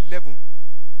 Once it's 11,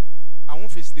 I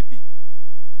won't feel sleepy.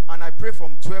 And I pray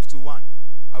from 12 to 1,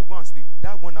 I'll go and sleep.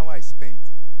 That 1 hour I spent,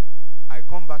 I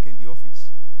come back in the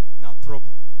office. Now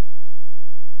trouble.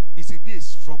 It will be a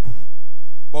struggle.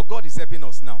 But God is helping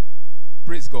us now.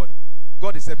 Praise God.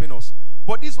 God is helping us.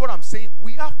 But this is what I'm saying.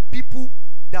 We have people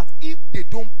that if they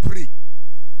don't pray,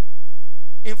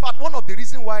 In fact, one of the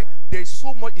reasons why there is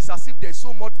so much, is as if there is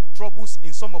so much troubles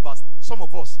in some of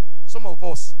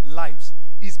us lives,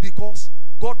 is because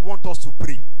God wants us to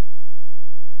pray.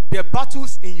 The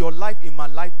battles in your life, in my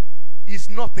life, is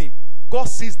nothing. God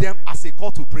sees them as a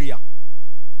call to prayer.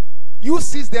 You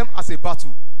see them as a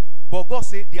battle, but God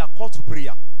says they are called to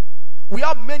prayer. We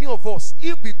have many of us,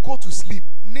 if we go to sleep,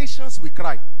 nations will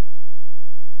cry.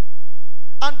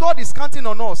 And God is counting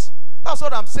on us. That's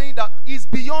what I'm saying, that is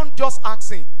beyond just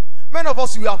asking. Many of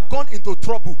us, we have gone into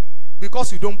trouble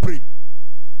because we don't pray.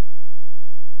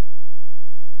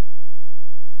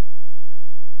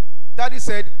 Daddy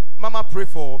said, Mama, pray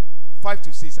for 5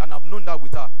 to 6, and I've known that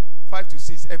with her, 5 to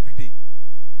 6 every day.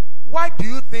 Why do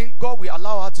you think God will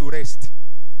allow her to rest?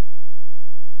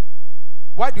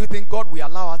 Why do you think God will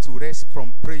allow her to rest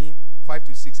from praying 5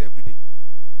 to 6 every day?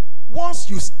 Once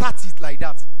you start it like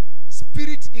that,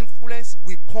 spirit influence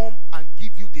will come and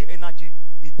give you the energy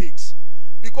it takes.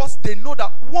 Because they know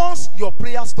that once your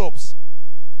prayer stops,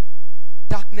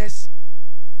 darkness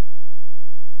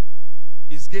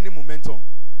is gaining momentum.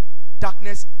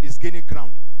 Darkness is gaining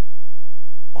ground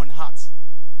on hearts.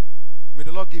 May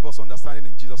the Lord give us understanding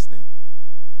in Jesus' name.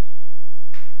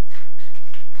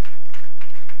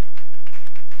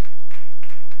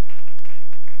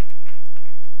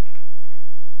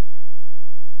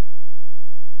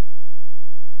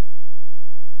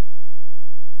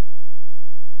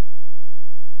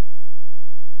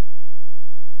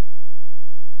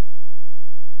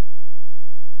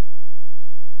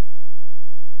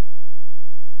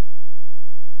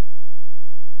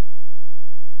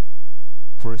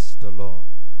 Praise the Lord.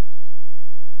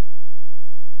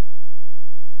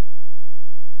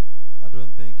 I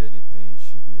don't think anything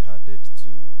should be added to.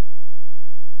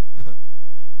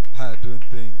 I don't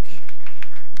think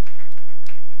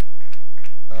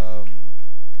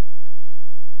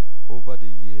over the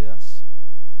years,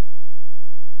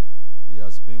 he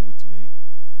has been with me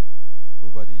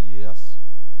over the years,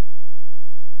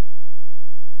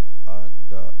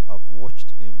 and I've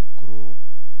watched him grow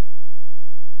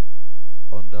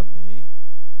under me.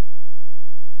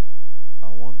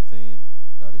 And one thing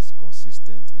that is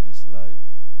consistent in his life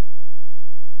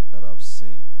that I've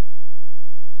seen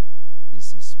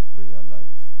is his prayer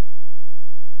life.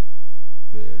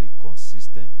 Very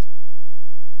consistent.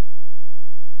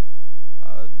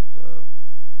 And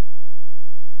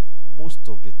most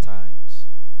of the times,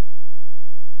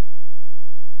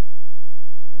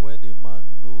 when a man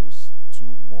knows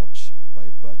too much by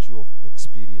virtue of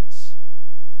experience,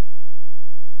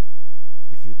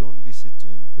 if you don't listen to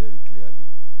him very clearly,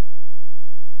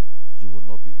 you will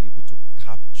not be able to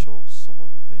capture some of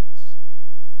the things.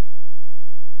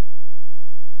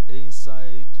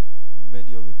 Inside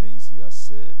many of the things he has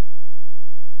said,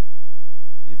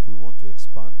 if we want to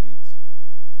expand it,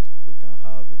 we can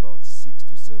have about 6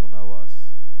 to 7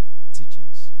 hours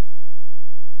teachings.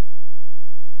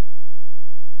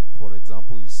 For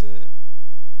example, he said,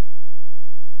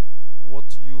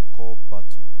 what you call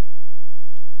battle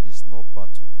is not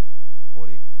battle, but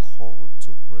a call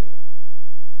to prayer.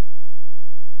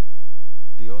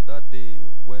 The other day,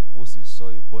 when Moses saw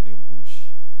a burning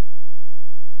bush,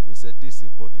 he said, this is a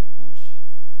burning bush.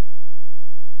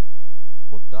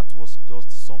 But that was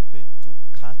just something to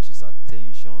catch his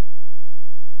attention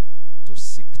to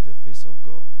seek the face of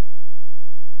God.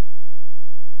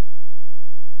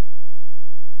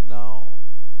 Now,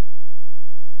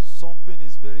 something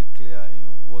is very clear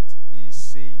in what he is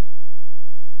saying.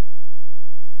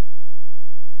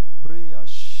 Prayer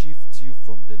shifts you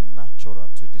from the natural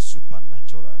to the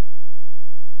supernatural.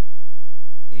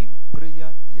 In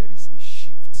prayer, there is a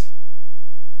shift.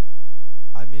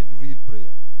 I mean real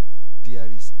prayer.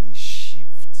 There is a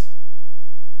shift.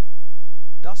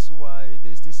 That's why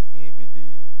there's this hymn in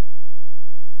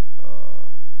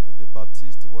the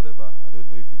Baptist, whatever. I don't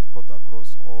know if it cut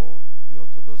across all the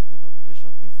Orthodox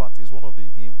denomination. In fact, it's one of the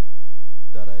hymns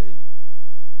that I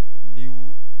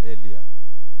knew earlier.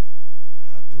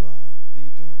 Adua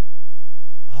didun,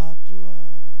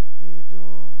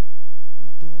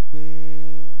 ntogbe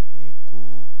niku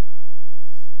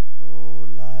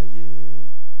rolaye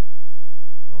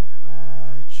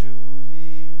lọ́wájú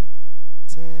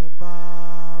te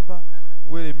baba.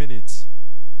 Wait a minute.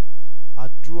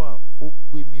 Àdúrà ó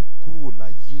gbé mi kúrò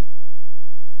láyé.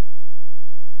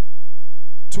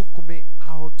 Took me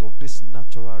out of this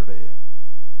natural realm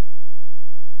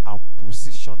and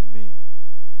positioned me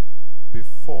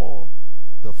before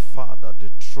the Father, the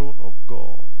throne of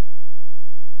God.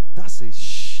 That's a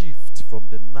shift from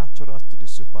the natural to the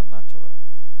supernatural.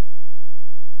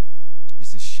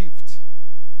 It's a shift.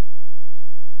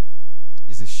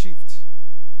 It's a shift.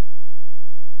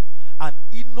 And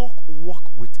Enoch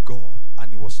walked with God,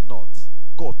 and he was not.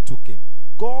 God took him.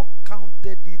 God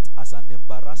counted it as an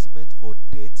embarrassment for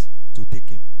death to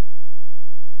take him.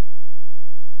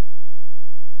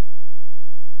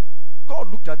 God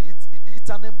looked at it. It's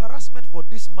an embarrassment for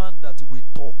this man that we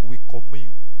talk, we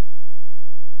commune.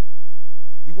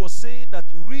 He was saying that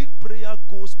real prayer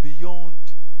goes beyond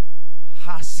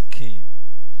asking.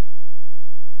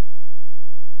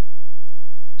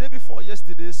 Day before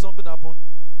yesterday, something happened.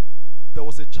 There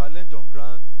was a challenge on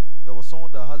ground. There was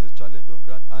someone that has a challenge on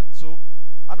ground.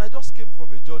 And I just came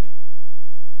from a journey.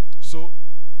 So,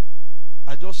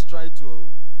 I just tried to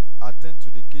attend to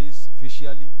the case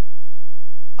officially.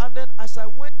 And then as I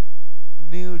went,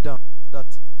 kneel down,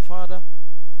 that, Father,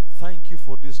 thank you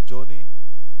for this journey.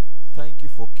 Thank you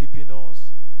for keeping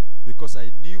us. Because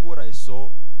I knew what I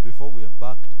saw before we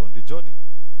embarked on the journey.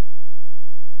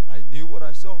 I knew what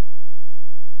I saw.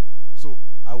 So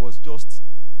I was just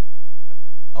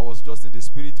in the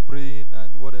spirit praying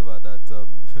and whatever that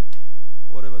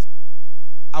whatever.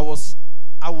 I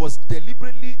was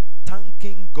deliberately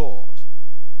thanking God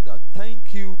that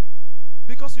thank you,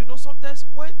 because you know sometimes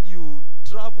when you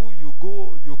travel, you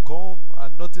go, you come,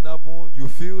 and nothing happens, you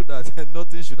feel that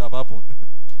nothing should have happened.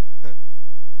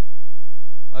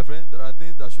 My friend, there are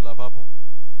things that should have happened,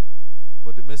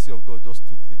 but the mercy of God just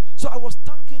took things. So I was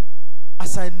thanking,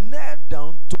 as I knelt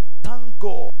down to thank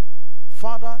God,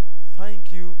 Father,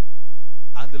 thank you.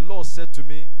 And the Lord said to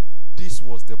me, this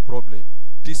was the problem.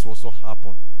 This was what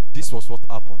happened. This was what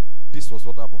happened. This was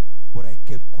what happened. But I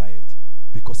kept quiet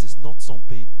because it's not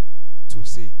something to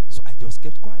say. So I just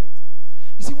kept quiet.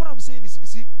 You see, what I'm saying is, you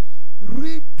see,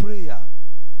 real prayer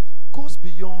goes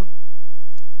beyond.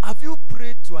 Have you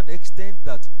prayed to an extent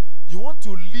that you want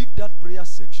to leave that prayer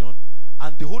section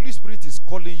and the Holy Spirit is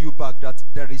calling you back that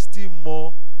there is still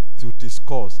more to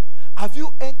discuss? Have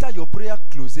you entered your prayer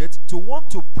closet to want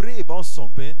to pray about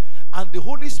something and the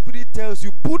Holy Spirit tells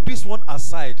you, put this one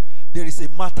aside, there is a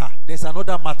matter, there's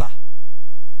another matter?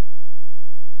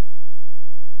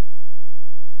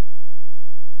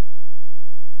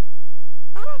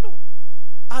 I don't know.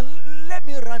 And let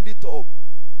me round it up.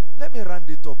 Let me round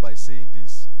it up by saying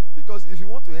this. Because if you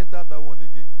want to enter that one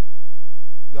again,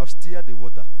 you have stirred the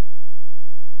water.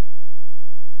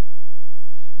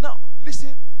 Now,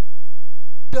 listen.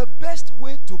 The best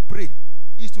way to pray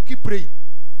is to keep praying.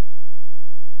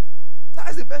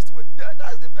 That's the best way.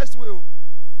 That's the best way.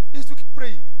 Is to keep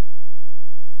praying.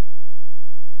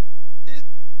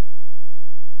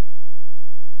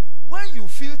 When you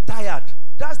feel tired,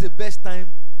 that's the best time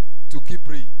to keep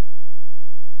praying.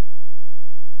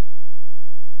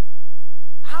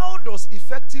 How does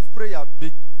effective prayer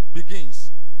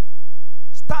begins?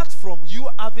 Start from you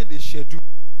having a schedule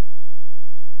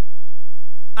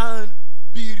and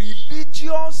be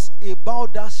religious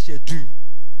about that schedule.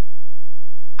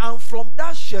 And from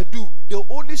that schedule, the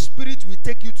Holy Spirit will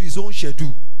take you to his own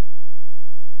schedule.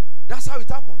 That's how it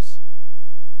happens.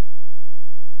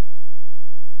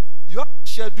 You have a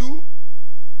schedule.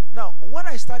 Now, when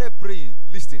I started praying,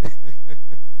 listen.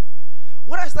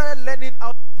 When I started learning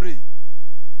how to pray,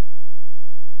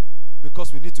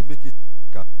 because we need to make it,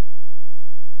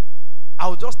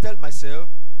 I'll just tell myself,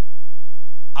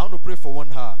 I want to pray for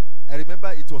 1 hour. I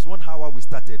remember it was 1 hour we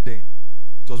started then.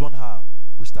 It was 1 hour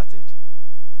we started.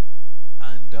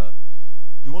 And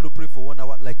you want to pray for 1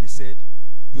 hour, like he said.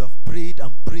 You have prayed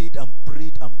and prayed and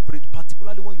prayed and prayed,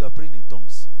 particularly when you are praying in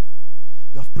tongues.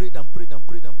 You have prayed and prayed and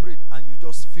prayed and prayed, and you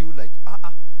just feel like,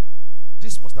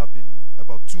 this must have been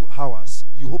about 2 hours.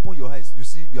 You open your eyes, you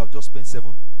see you have just spent 7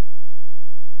 minutes.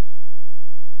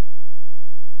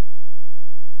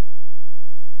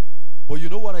 But you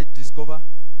know what I discovered?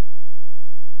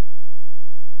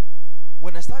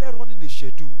 When I started running a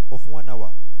schedule of 1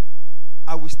 hour,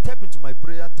 I will step into my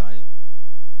prayer time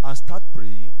and start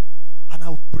praying, and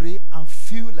I'll pray and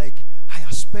feel like I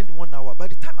have spent 1 hour. By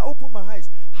the time I open my eyes,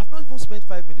 I've not even spent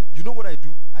 5 minutes. You know what I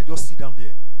do? I just sit down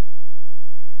there.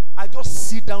 I just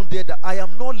sit down there that I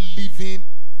am not leaving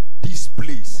this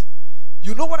place.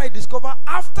 You know what I discover?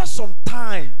 After some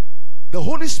time, the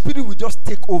Holy Spirit will just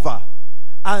take over.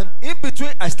 And in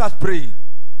between, I start praying.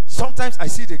 Sometimes I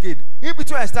sit again. In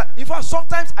between, I start. In fact,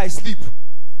 sometimes I sleep.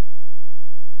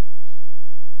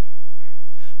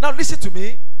 Now listen to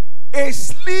me. A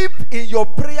sleep in your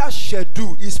prayer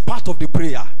schedule is part of the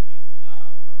prayer.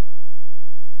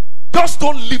 Just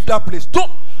don't leave that place.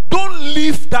 Don't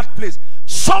leave that place.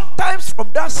 Sometimes from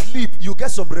that sleep, you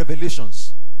get some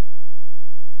revelations.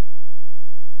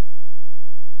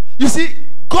 You see,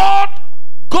 God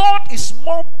is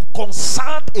more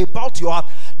concerned about your heart.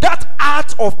 That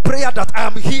heart of prayer that I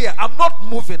am here. I'm not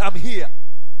moving. I'm here.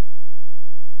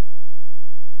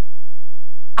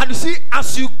 And you see,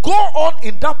 as you go on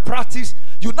in that practice,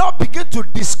 you now begin to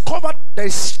discover there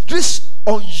is this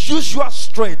unusual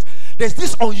strength. There's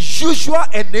this unusual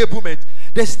enablement.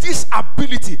 There's this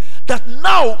ability that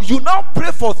now you now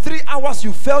pray for 3 hours,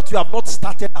 you felt you have not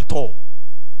started at all.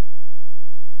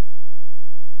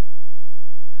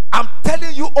 I'm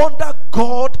telling you, under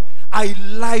God, I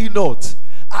lie not.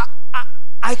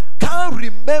 I can't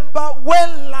remember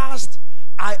when last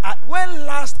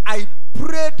I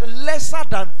prayed lesser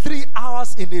than 3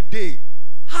 hours in a day.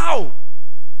 How?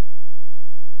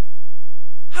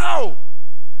 How?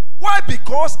 Why?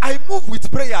 Because I move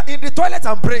with prayer. In the toilet,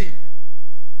 I'm praying.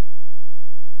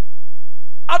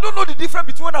 I don't know the difference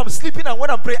between when I'm sleeping and when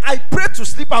I'm praying. I pray to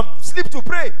sleep and sleep to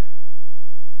pray.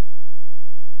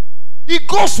 He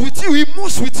goes with you. He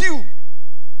moves with you.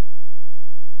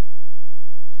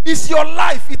 It's your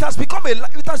life. It has become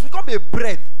a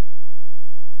breath.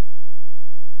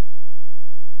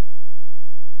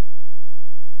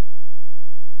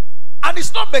 And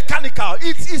it's not mechanical.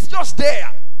 It's just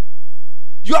there.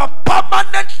 You are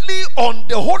permanently on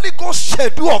the Holy Ghost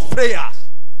schedule of prayers.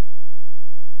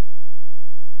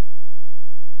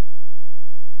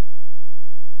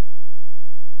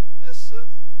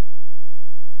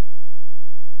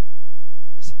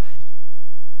 It's life.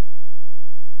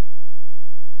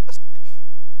 It's just life.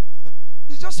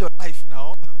 It's just your life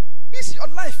now. It's your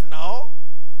life now.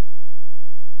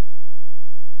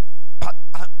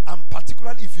 And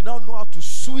particularly if you now know how to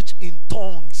switch in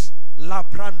tongues,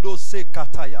 labrando se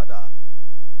katayada,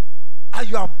 and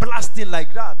you are blasting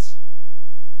like that,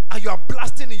 and you are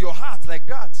blasting in your heart like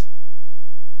that.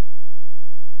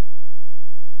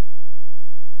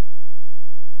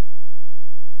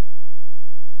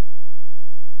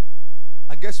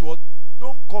 And guess what?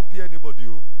 Don't copy anybody.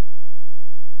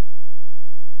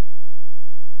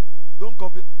 Don't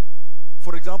copy.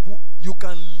 For example, you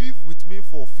can live with me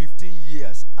for 15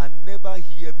 years and never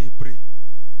hear me pray.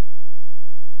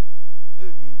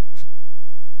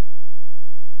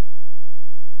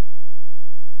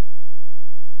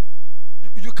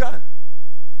 You can.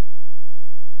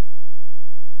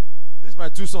 These are my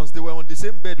 2 sons. They were on the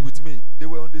same bed with me. They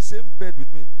were on the same bed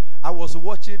with me. I was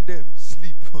watching them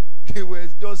sleep. They were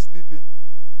just sleeping.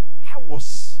 I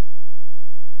was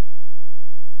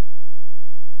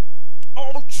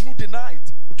all through the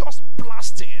night, just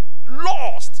blasting,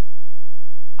 lost.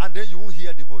 And then you won't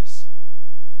hear the voice.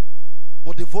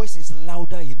 But the voice is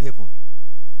louder in heaven.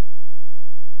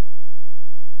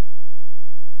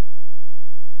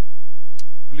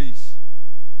 Please.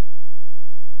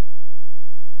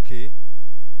 Okay.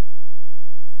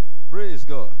 Praise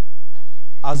God.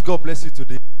 As God bless you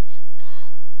today,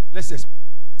 let's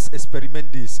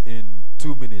experiment this in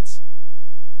 2 minutes.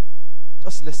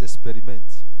 Just let's experiment.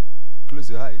 Close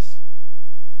your eyes.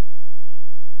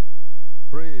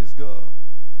 Praise God.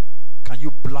 Can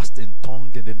you blast in tongue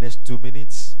in the next 2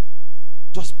 minutes?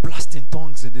 Just blast in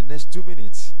tongues in the next 2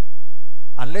 minutes.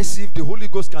 And let's see if the Holy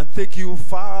Ghost can take you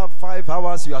 5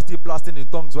 hours. You are still blasting in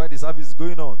tongues while the service is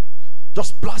going on.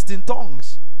 Just blast in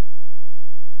tongues.